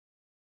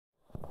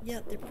Yeah,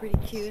 they're pretty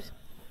cute.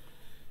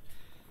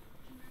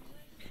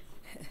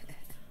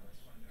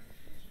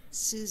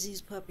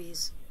 Susie's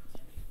puppies.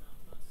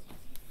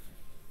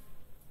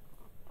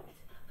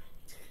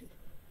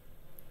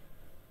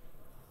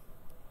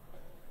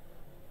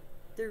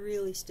 They're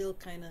really still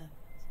kind of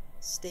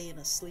staying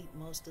asleep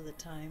most of the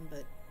time,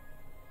 but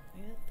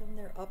yeah, then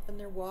they're up and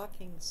they're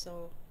walking,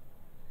 so,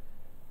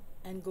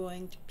 and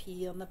going to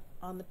pee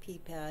on the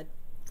pee pad.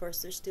 Of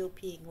course, they're still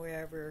peeing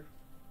wherever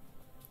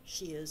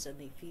she is, and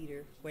they feed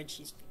her when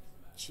she's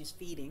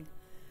feeding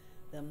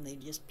them. They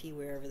just pee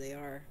wherever they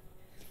are.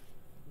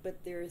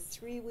 But they're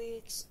 3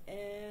 weeks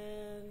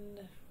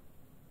and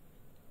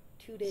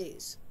 2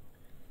 days,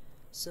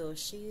 so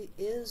she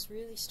is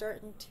really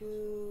starting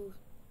to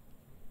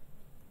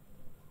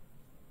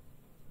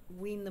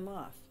wean them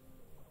off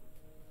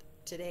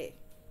today.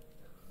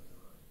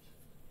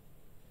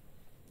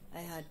 I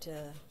had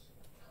to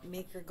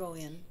make her go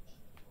in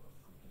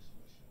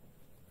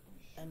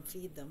and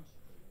feed them,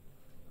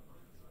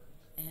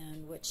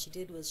 and what she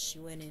did was she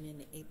went in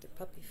and ate their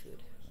puppy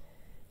food.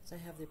 So I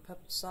have their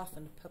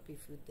softened puppy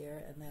food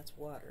there, and that's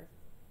water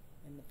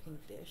in the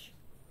pink dish.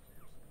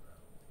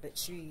 But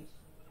she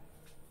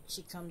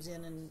comes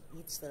in and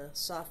eats the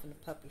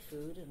softened puppy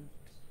food, and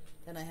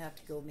then I have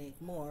to go make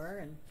more.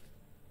 And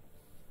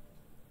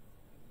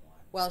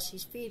while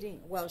she's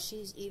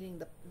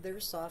eating their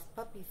soft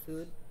puppy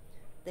food,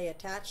 they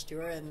attach to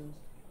her and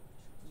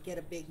get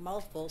a big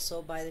mouthful.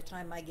 So by the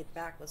time I get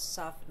back with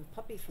softened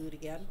puppy food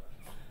again,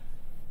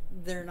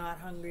 they're not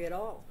hungry at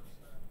all.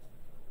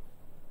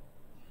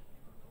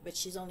 But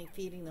she's only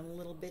feeding them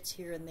little bits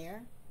here and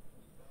there.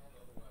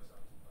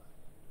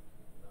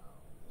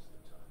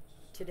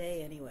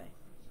 Today, anyway.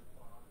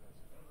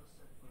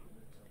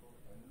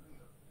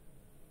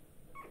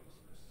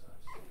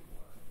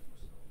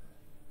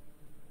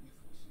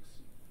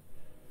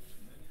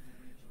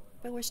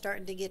 But we're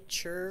starting to get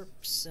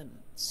chirps and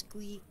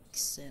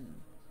squeaks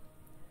and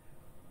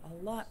a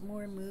lot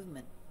more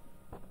movement.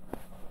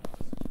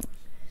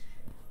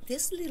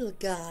 This little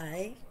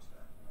guy,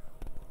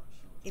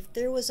 if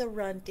there was a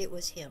runt, it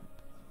was him.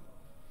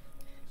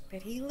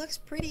 But he looks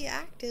pretty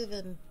active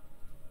and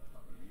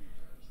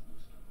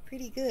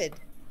pretty good.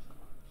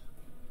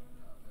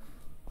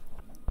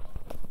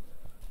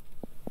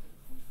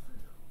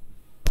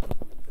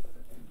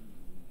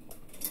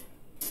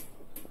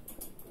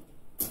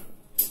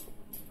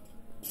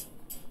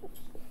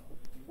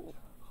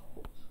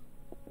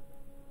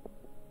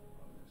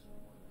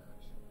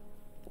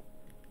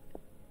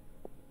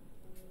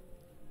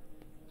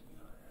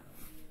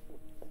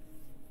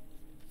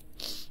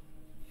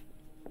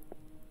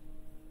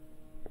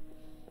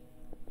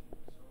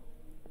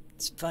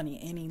 It's funny,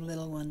 any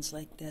little ones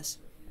like this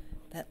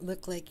that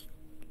look like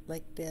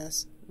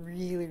this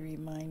really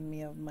remind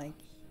me of Mike.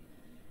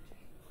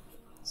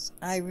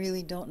 I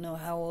really don't know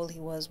how old he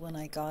was when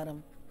I got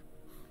him,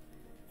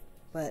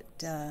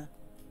 but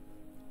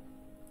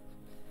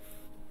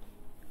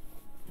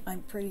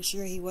I'm pretty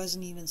sure he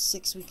wasn't even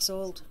 6 weeks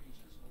old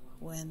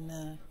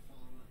when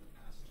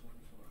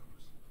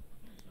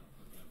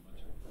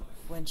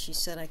she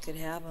said I could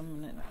have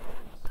him. And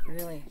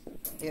really,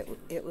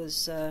 it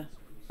was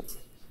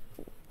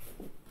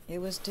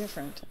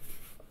different.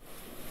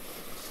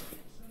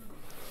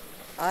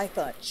 I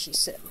thought she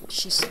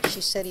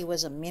said he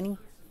was a mini,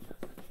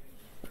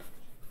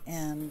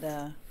 and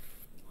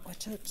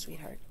watch out,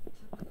 sweetheart.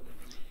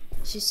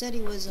 She said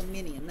he was a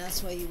mini, and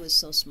that's why he was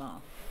so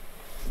small.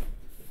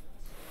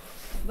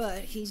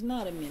 But he's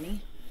not a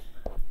mini,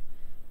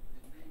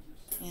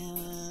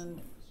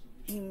 and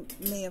he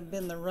may have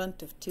been the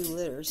runt of 2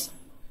 litters.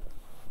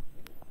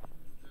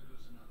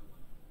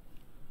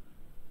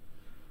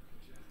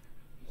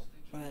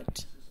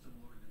 But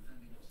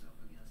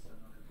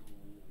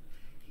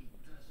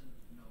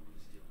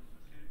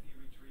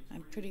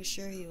I'm pretty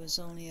sure he was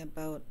only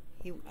about,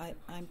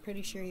 I'm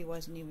pretty sure he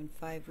wasn't even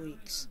 5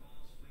 weeks.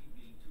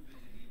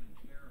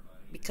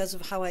 Because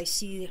of how I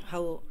see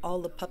how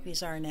all the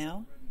puppies are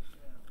now.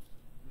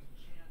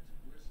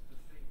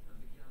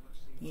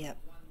 Yep.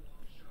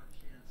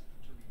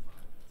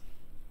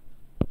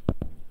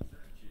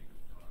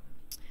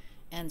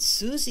 And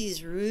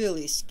Susie's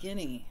really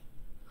skinny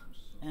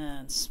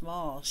and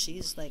small.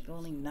 She's like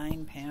only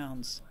 9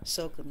 pounds,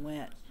 soaking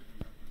wet.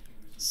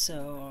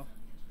 So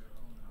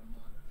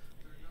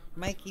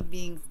Mikey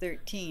being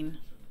 13,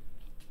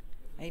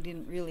 I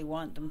didn't really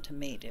want them to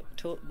mate. It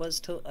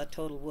was a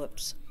total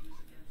whoops.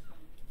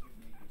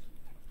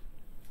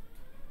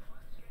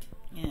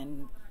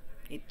 And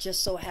it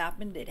just so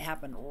happened, it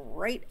happened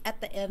right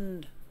at the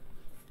end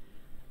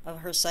of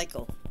her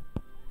cycle.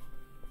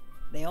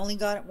 They only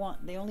got it once.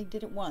 They only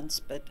did it once,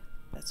 but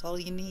that's all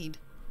you need.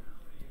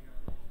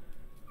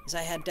 Because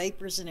I had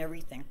diapers and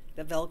everything.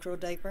 The Velcro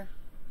diaper.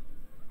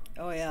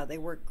 Oh yeah, they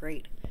work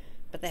great,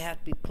 but they have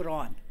to be put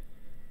on.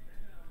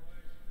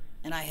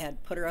 And I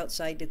had put her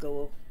outside to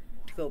go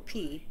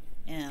pee,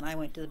 and I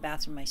went to the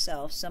bathroom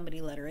myself.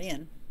 Somebody let her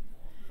in.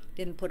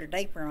 Didn't put her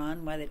diaper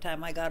on. By the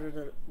time I got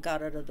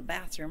out of the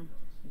bathroom,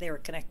 they were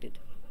connected.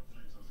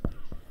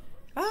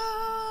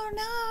 Ah! Oh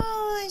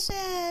no, I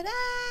said,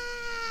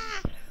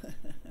 ah!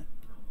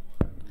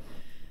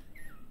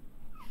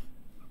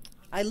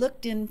 I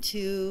looked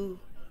into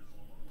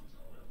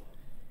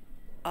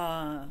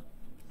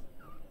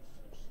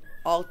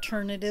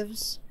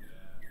alternatives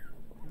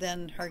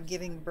than her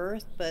giving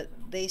birth, but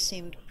they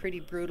seemed pretty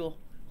brutal.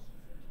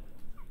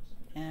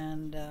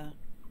 And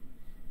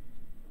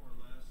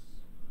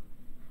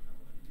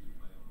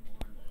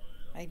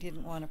I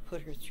didn't want to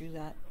put her through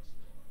that,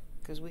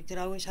 because we could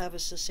always have a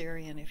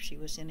cesarean if she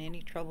was in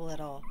any trouble at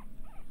all.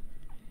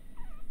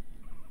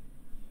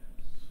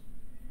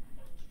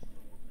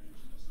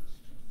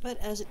 But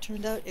as it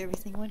turned out,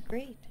 everything went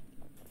great.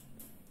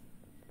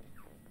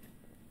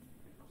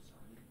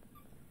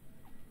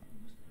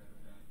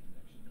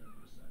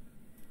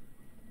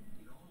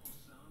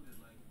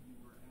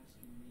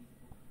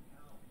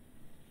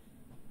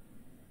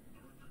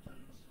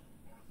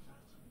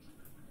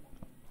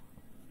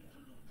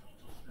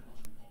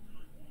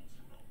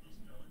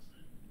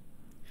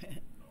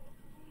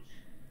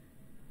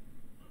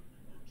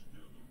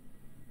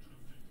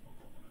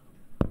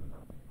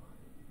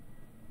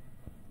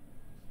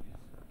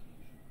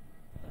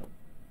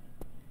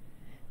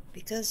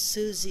 Because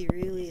Susie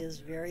really is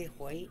very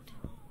white,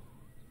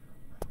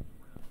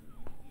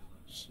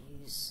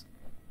 she's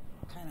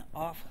kind of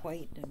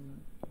off-white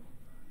and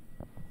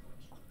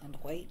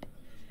white.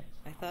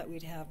 I thought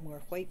we'd have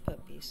more white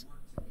puppies,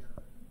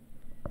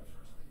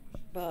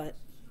 but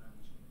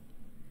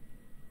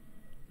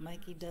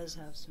Mikey does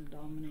have some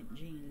dominant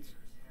genes.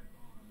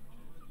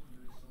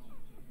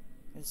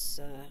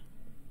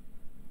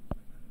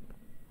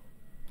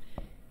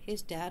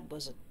 His dad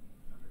was a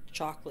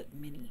chocolate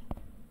mini.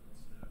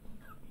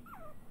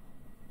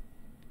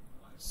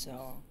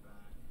 So,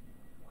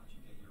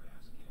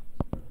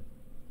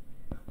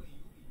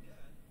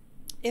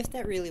 if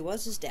that really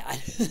was his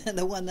dad,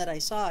 the one that I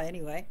saw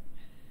anyway.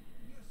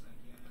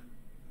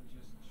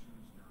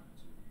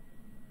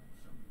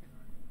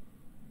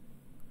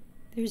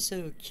 They're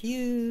so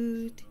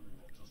cute.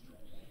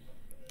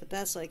 But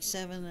that's like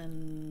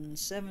 7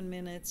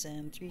 minutes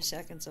and 3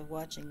 seconds of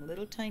watching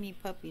little tiny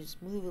puppies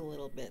move a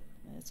little bit.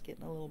 It's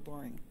getting a little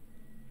boring.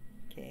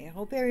 Okay, I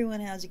hope everyone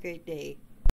has a great day.